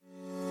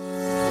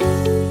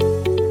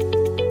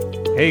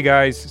Hey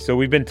guys, so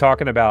we've been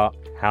talking about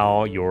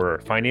how your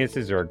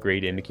finances are a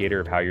great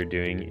indicator of how you're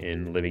doing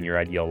in living your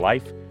ideal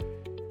life.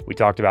 We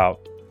talked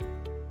about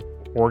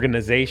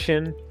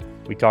organization.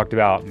 We talked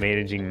about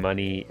managing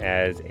money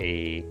as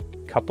a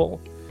couple.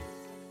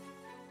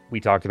 We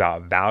talked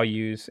about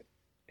values.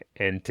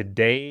 And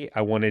today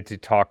I wanted to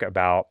talk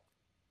about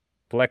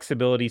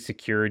flexibility,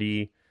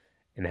 security,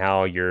 and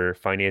how your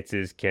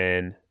finances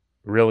can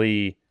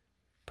really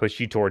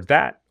push you towards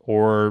that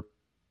or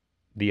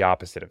the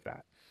opposite of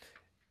that.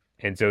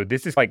 And so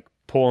this is like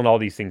pulling all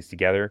these things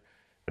together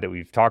that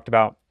we've talked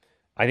about.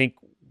 I think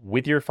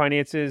with your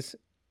finances,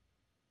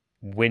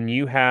 when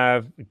you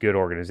have good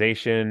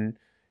organization,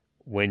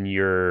 when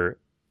you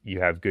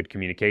have good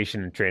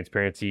communication and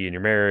transparency in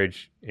your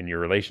marriage, in your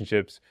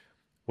relationships,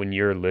 when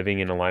you're living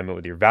in alignment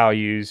with your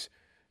values,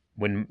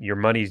 when your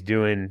money's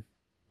doing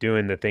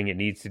the thing it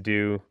needs to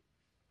do,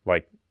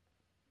 like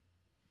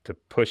to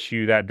push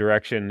you that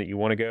direction that you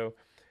want to go,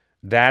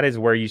 that is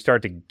where you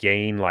start to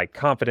gain like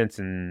confidence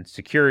and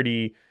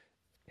security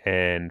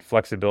and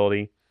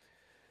flexibility.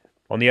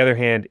 On the other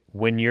hand,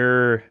 when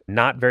you're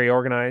not very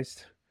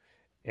organized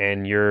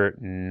and you're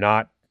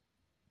not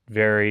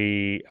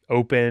very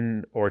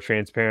open or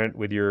transparent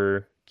with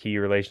your key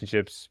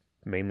relationships,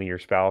 mainly your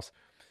spouse,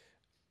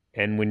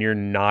 and when you're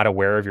not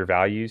aware of your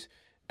values,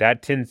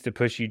 that tends to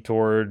push you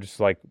towards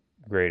like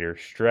greater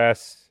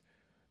stress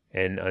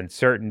and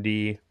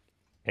uncertainty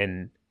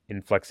and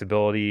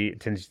inflexibility.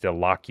 It tends to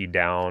lock you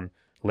down,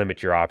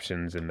 limit your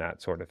options, and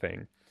that sort of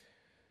thing.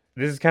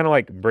 This is kind of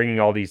like bringing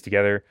all these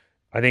together.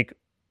 I think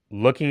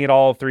looking at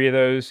all three of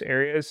those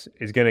areas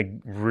is going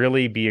to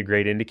really be a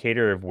great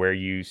indicator of where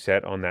you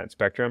set on that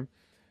spectrum.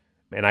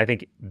 And I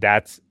think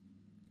that's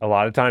a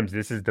lot of times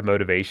this is the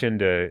motivation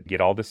to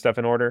get all this stuff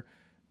in order.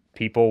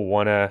 People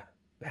want to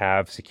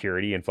have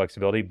security and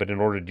flexibility, but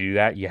in order to do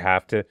that, you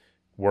have to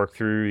work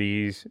through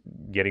these,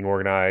 getting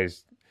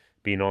organized,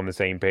 being on the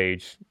same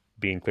page,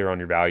 being clear on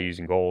your values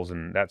and goals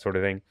and that sort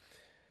of thing.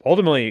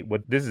 Ultimately,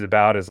 what this is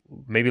about is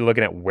maybe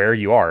looking at where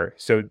you are.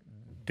 So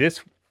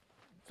this,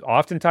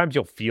 oftentimes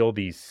you'll feel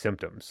these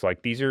symptoms.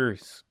 Like these are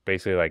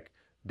basically like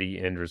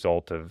the end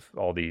result of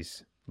all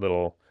these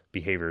little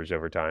behaviors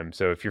over time.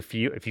 So if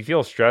you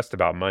feel stressed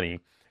about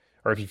money,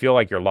 or if you feel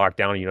like you're locked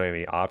down and you don't have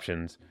any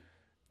options,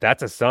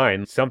 that's a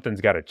sign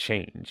something's got to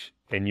change.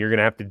 And you're going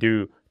to have to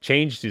do,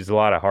 change is a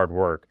lot of hard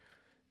work,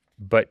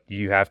 but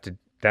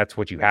that's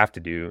what you have to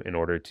do in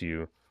order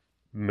to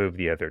move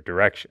the other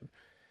direction.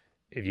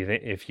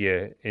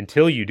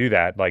 Until you do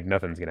that, like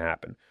nothing's going to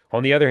happen.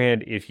 On the other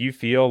hand, if you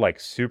feel like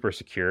super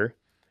secure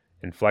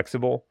and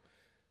flexible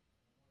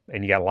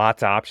and you got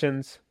lots of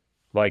options,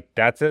 like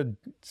that's a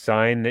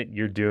sign that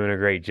you're doing a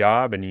great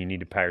job and you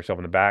need to pat yourself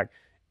on the back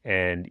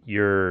and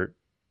you're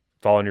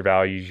following your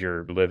values,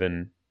 you're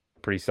living a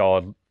pretty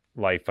solid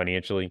life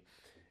financially.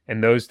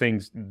 And those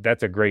things,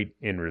 that's a great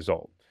end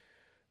result.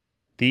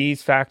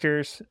 These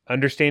factors,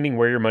 understanding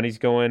where your money's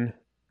going,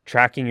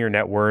 tracking your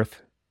net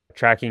worth,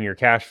 tracking your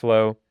cash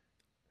flow,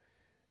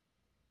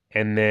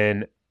 and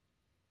then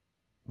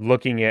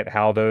looking at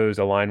how those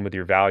align with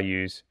your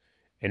values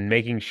and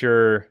making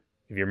sure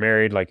if you're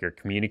married, like you're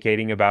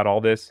communicating about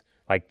all this,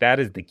 like that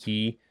is the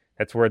key.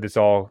 That's where this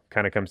all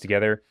kind of comes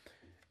together.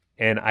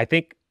 And I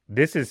think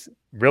this is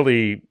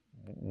really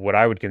what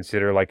I would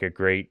consider like a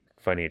great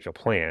financial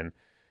plan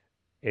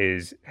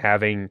is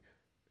having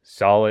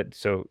solid.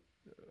 So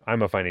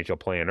I'm a financial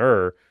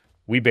planner.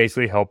 We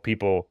basically help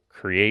people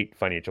create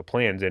financial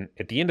plans. And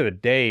at the end of the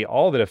day,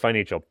 all that a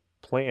financial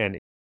plan,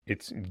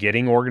 it's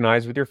getting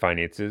organized with your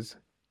finances,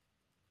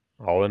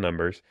 all the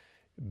numbers,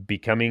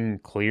 becoming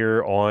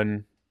clear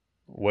on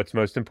what's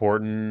most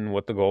important,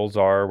 what the goals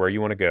are, where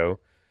you want to go,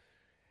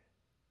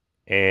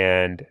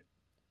 and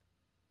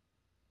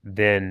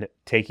then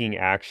taking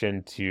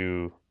action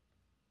to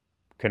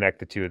connect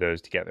the two of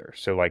those together.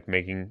 So like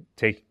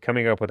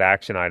coming up with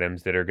action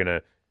items that are going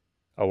to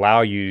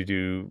allow you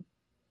to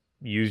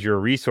use your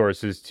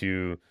resources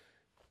to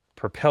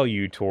propel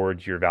you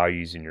towards your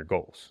values and your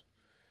goals.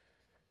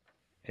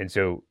 And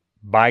so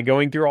by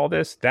going through all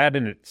this, that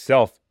in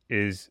itself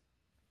is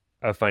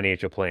a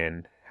financial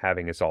plan,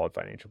 having a solid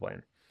financial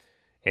plan.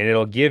 And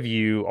it'll give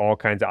you all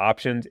kinds of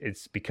options.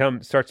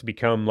 Starts to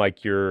become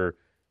like you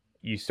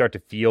start to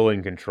feel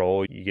in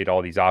control. You get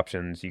all these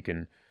options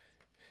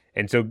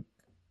and so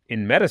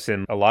in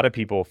medicine, a lot of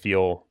people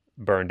feel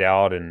burned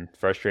out and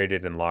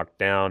frustrated and locked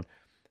down.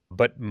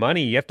 But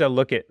money, you have to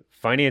look at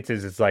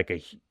finances as like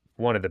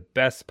one of the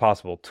best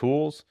possible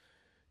tools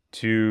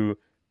to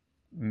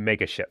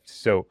make a shift.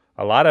 So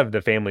a lot of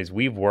the families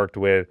we've worked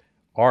with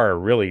are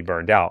really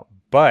burned out.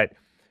 But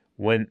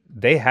when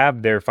they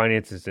have their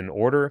finances in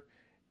order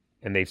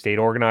and they've stayed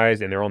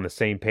organized and they're on the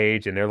same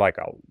page and they're like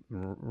a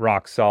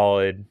rock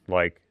solid,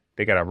 like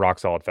they got a rock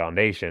solid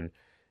foundation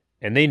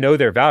and they know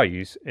their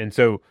values. And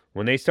so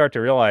when they start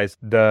to realize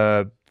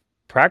the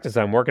practice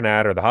I'm working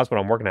at or the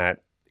hospital I'm working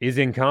at is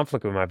in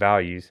conflict with my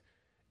values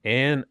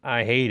and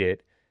I hate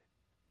it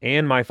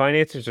and my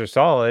finances are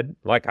solid,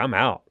 like I'm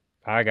out.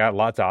 I got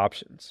lots of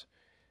options.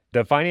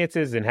 The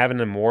finances and having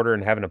them order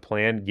and having a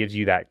plan gives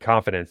you that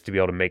confidence to be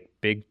able to make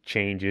big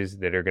changes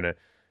that are going to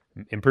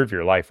improve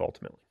your life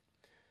ultimately.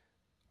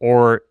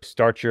 Or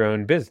start your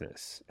own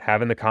business,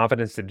 having the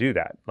confidence to do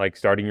that, like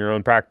starting your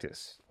own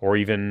practice or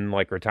even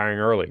like retiring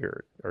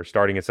earlier or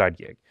starting a side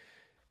gig.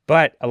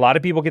 But a lot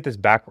of people get this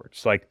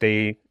backwards. Like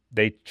they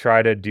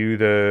try to do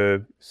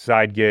the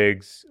side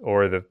gigs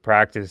or the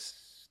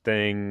practice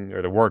thing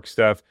or the work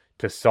stuff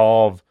to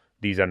solve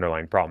these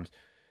underlying problems.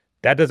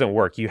 That doesn't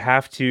work. You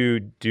have to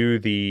do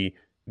the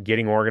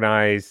getting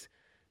organized,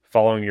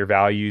 following your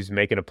values,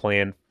 making a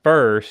plan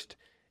first,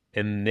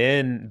 and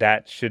then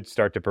that should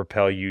start to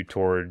propel you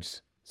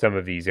towards some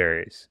of these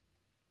areas.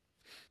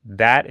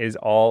 That is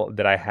all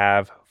that I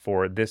have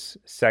for this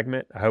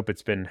segment. I hope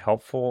it's been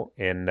helpful,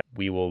 and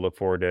we will look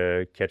forward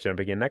to catching up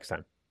again next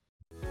time.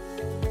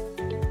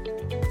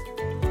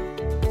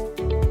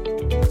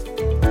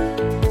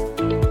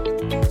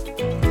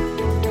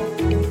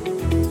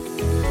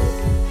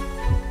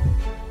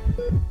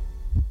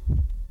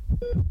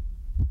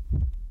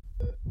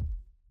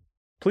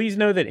 Please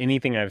know that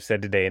anything I've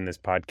said today in this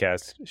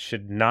podcast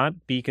should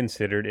not be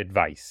considered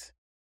advice.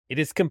 It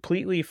is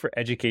completely for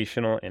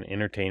educational and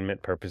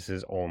entertainment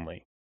purposes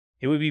only.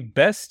 It would be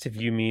best to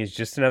view me as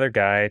just another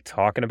guy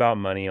talking about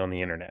money on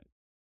the internet.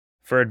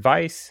 For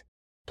advice,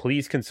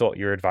 please consult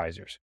your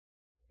advisors.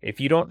 If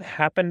you don't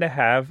happen to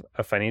have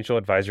a financial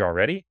advisor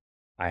already,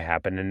 I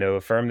happen to know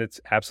a firm that's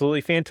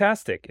absolutely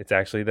fantastic. It's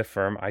actually the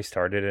firm I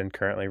started and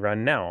currently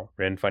run now,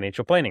 Ren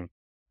Financial Planning.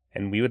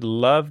 And we would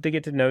love to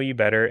get to know you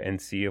better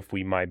and see if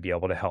we might be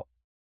able to help.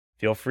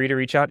 Feel free to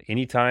reach out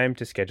anytime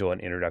to schedule an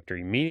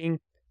introductory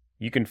meeting.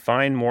 You can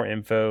find more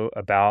info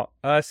about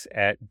us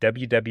at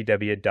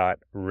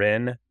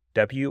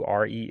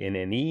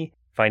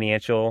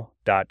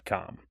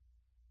www.renfinancial.com.